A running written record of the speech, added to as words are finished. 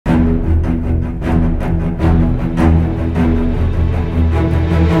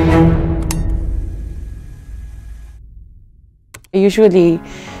I usually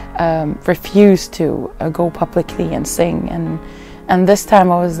refuse to go publicly and sing, and this time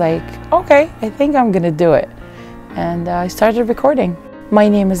I was like, okay, I think I'm gonna do it. And I started recording. My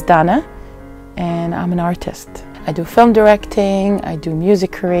name is Danah, and I'm an artist. I do film directing, I do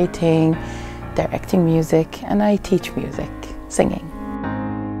music creating, directing music, and I teach music, singing.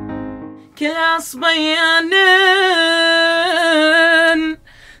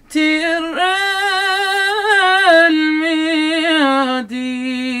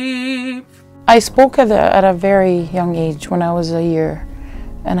 I spoke at a very young age, when I was 1.5 years,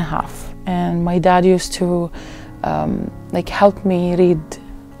 and my dad used to help me read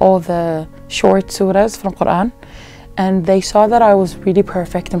all the short surahs from Quran, and they saw that I was really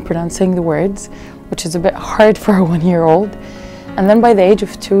perfect in pronouncing the words, which is a bit hard for a 1-year-old. And then by the age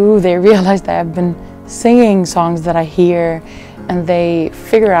of 2, they realized that I've been singing songs that I hear, and they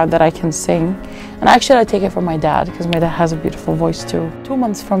figure out that I can sing. And actually I take it from my dad, because my dad has a beautiful voice too. 2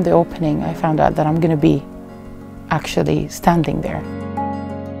 months from the opening, I found out that I'm gonna be actually standing there.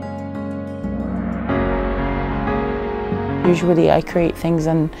 Usually I create things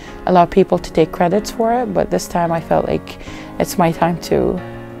and allow people to take credits for it, but this time I felt like it's my time to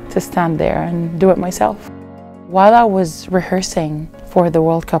stand there and do it myself. While I was rehearsing for the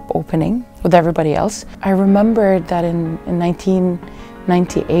World Cup opening with everybody else, I remembered that in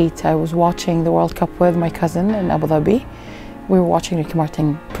 1998 I was watching the World Cup with my cousin in Abu Dhabi. We were watching Ricky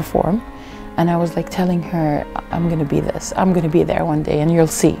Martin perform, and I was like telling her, I'm gonna be this, I'm gonna be there one day and you'll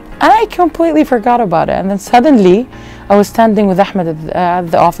see. And I completely forgot about it, and then suddenly I was standing with Ahmed at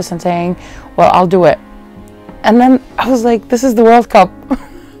the office and saying, well, I'll do it. And then I was like, this is the World Cup.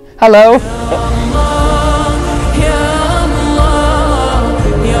 Hello.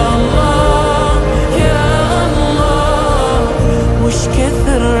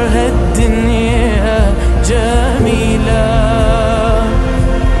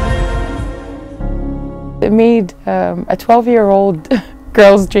 It made a 12-year-old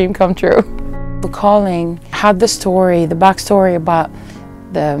girl's dream come true. The calling had the story, the backstory about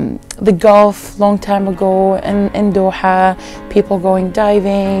the Gulf long time ago in Doha, people going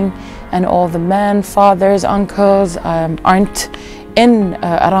diving, and all the men, fathers, uncles aren't in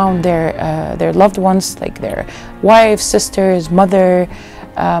around their loved ones, like their wives, sisters, mother,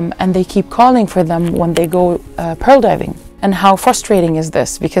 and they keep calling for them when they go pearl diving. And how frustrating is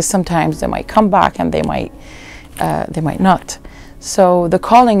this? Because sometimes they might come back and they might not. So the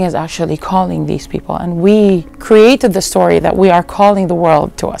calling is actually calling these people, and we created the story that we are calling the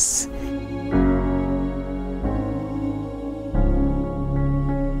world to us.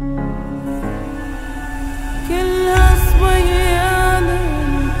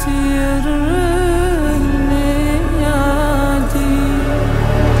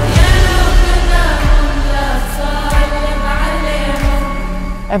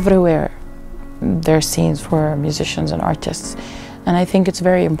 Everywhere there are scenes for musicians and artists, and I think it's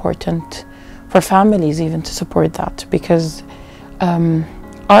very important for families even to support that, because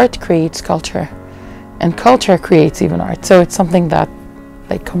art creates culture and culture creates even art, so it's something that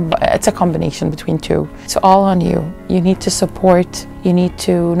it's a combination between two. It's all on you. You need to support, you need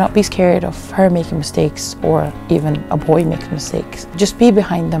to not be scared of her making mistakes or even a boy making mistakes. Just be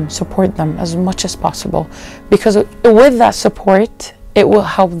behind them, support them as much as possible, because with that support it will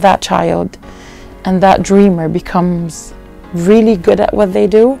help that child, and that dreamer becomes really good at what they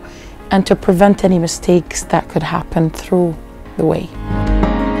do, and to prevent any mistakes that could happen through the way.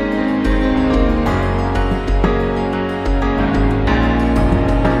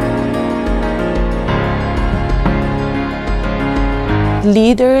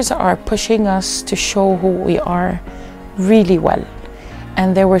 Leaders are pushing us to show who we are really well,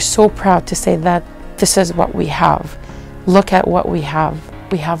 and they were so proud to say that this is what we have. Look at what we have.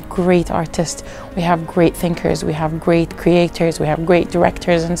 We have great artists, we have great thinkers, we have great creators, we have great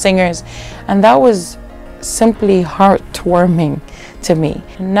directors and singers, and that was simply heartwarming to me.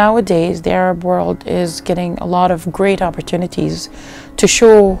 Nowadays, the Arab world is getting a lot of great opportunities to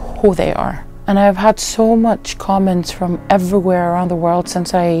show who they are. And I've had so much comments from everywhere around the world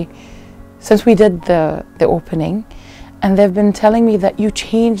since we did the opening, and they've been telling me that you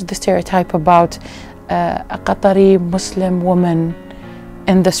changed the stereotype about a Qatari Muslim woman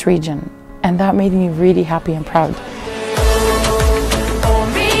in this region, and that made me really happy and proud.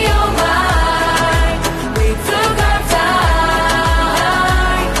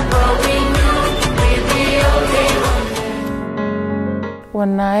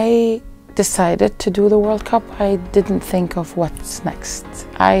 When I decided to do the World Cup, I didn't think of what's next.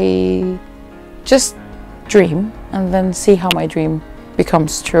 I just dream and then see how my dream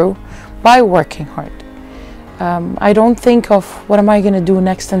becomes true by working hard. I don't think of what am I going to do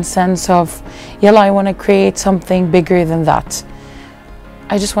next in sense of, yalla, I want to create something bigger than that.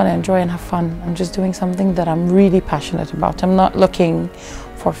 I just want to enjoy and have fun. I'm just doing something that I'm really passionate about. I'm not looking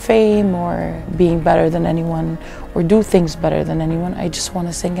for fame or being better than anyone or do things better than anyone. I just want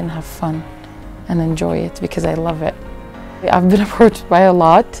to sing and have fun and enjoy it because I love it. I've been approached by a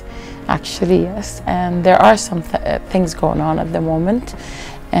lot, actually, yes, and there are some things going on at the moment,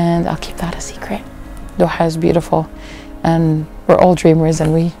 and I'll keep that a secret. Doha is beautiful, and we're all dreamers,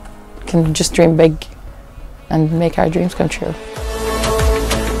 and we can just dream big and make our dreams come true.